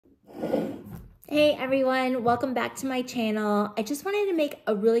Hey everyone, welcome back to my channel. I just wanted to make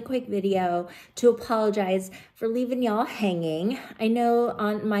a really quick video to apologize for leaving y'all hanging. I know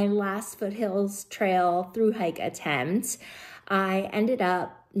on my last Foothills Trail Thru hike attempt, I ended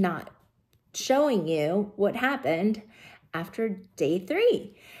up not showing you what happened after day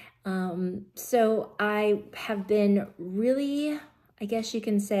 3. So I have been really, I guess you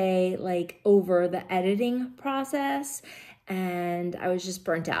can say, like over the editing process, and I was just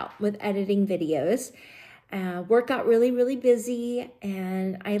burnt out with editing videos. Work got really busy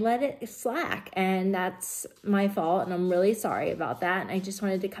and I let it slack, and that's my fault and I'm really sorry about that. And I just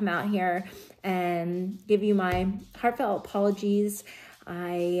wanted to come out here and give you my heartfelt apologies.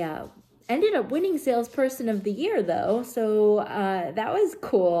 I ended up winning Salesperson of the Year though, so that was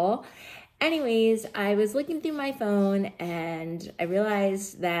cool. Anyways, I was looking through my phone and I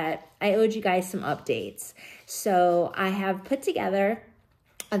realized that I owed you guys some updates. So I have put together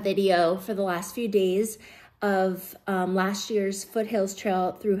a video for the last few days of last year's Foothills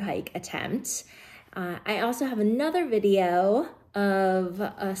Trail Thru hike attempt. I also have another video of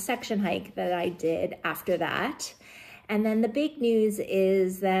a section hike that I did after that. And then the big news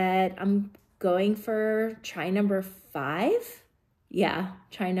is that I'm going for try number 5. Yeah,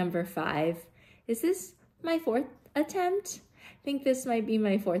 try number 5. Is this my 4th attempt? I think this might be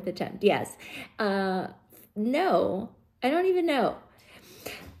my 4th attempt. Yes. No, I don't even know.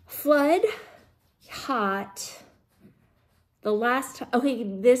 Flood, hot. Okay,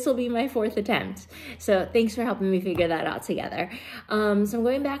 this will be my 4th attempt. So thanks for helping me figure that out together. So I'm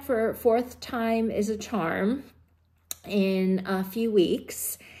going back for 4th time is a charm in a few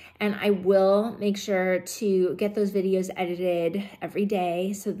weeks. And I will make sure to get those videos edited every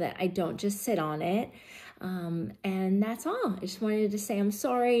day so that I don't just sit on it. And that's all. I just wanted to say I'm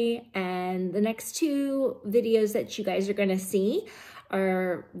sorry. And the next 2 videos that you guys are going to see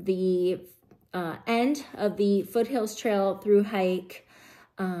are the end of the Foothills Trail Thru hike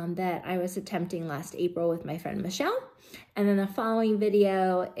that I was attempting last April with my friend Michelle. And then the following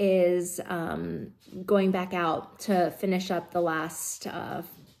video is going back out to finish up the last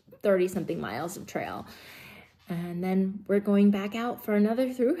 30-something miles of trail. And then we're going back out for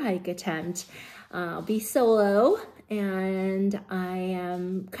another thru hike attempt. I'll be solo, and I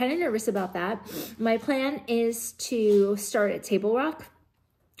am kind of nervous about that. My plan is to start at Table Rock,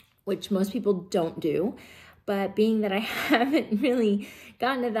 which most people don't do. But being that I haven't really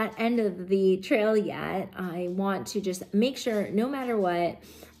gotten to that end of the trail yet, I want to just make sure, no matter what,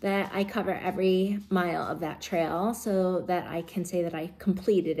 that I cover every mile of that trail so that I can say that I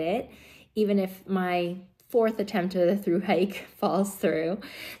completed it, even if my 4th attempt at a thru hike falls through.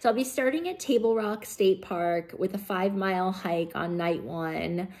 So I'll be starting at Table Rock State Park with a 5-mile hike on night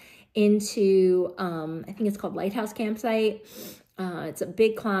 1 into, I think it's called Lighthouse Campsite. It's a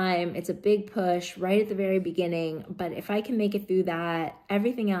big climb, it's a big push right at the very beginning, but if I can make it through that,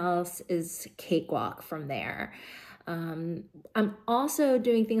 everything else is cakewalk from there. I'm also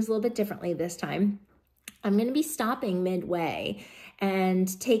doing things a little bit differently this time. I'm going to be stopping midway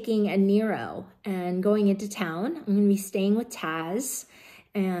and taking a Nero and going into town. I'm going to be staying with Taz,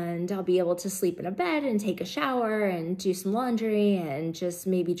 and I'll be able to sleep in a bed and take a shower and do some laundry and just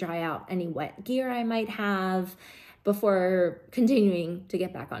maybe dry out any wet gear I might have before continuing to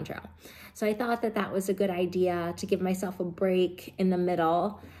get back on trail. So I thought that that was a good idea to give myself a break in the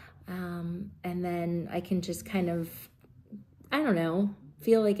middle. And then I can just kind of, I don't know,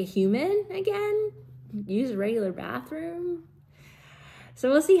 feel like a human again, use a regular bathroom. So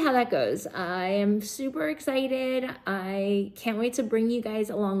we'll see how that goes. I am super excited. I can't wait to bring you guys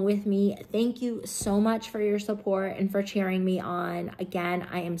along with me. Thank you so much for your support and for cheering me on. Again,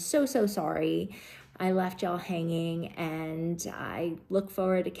 I am so sorry I left y'all hanging, and I look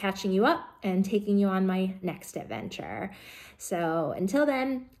forward to catching you up and taking you on my next adventure. So until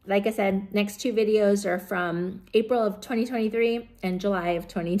then, like I said, next 2 videos are from April of 2023 and July of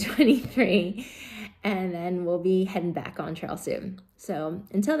 2023. And then we'll be heading back on trail soon. So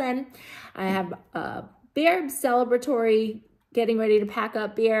until then, I have a beer celebratory, getting ready to pack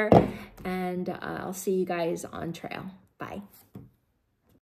up beer, and I'll see you guys on trail. Bye.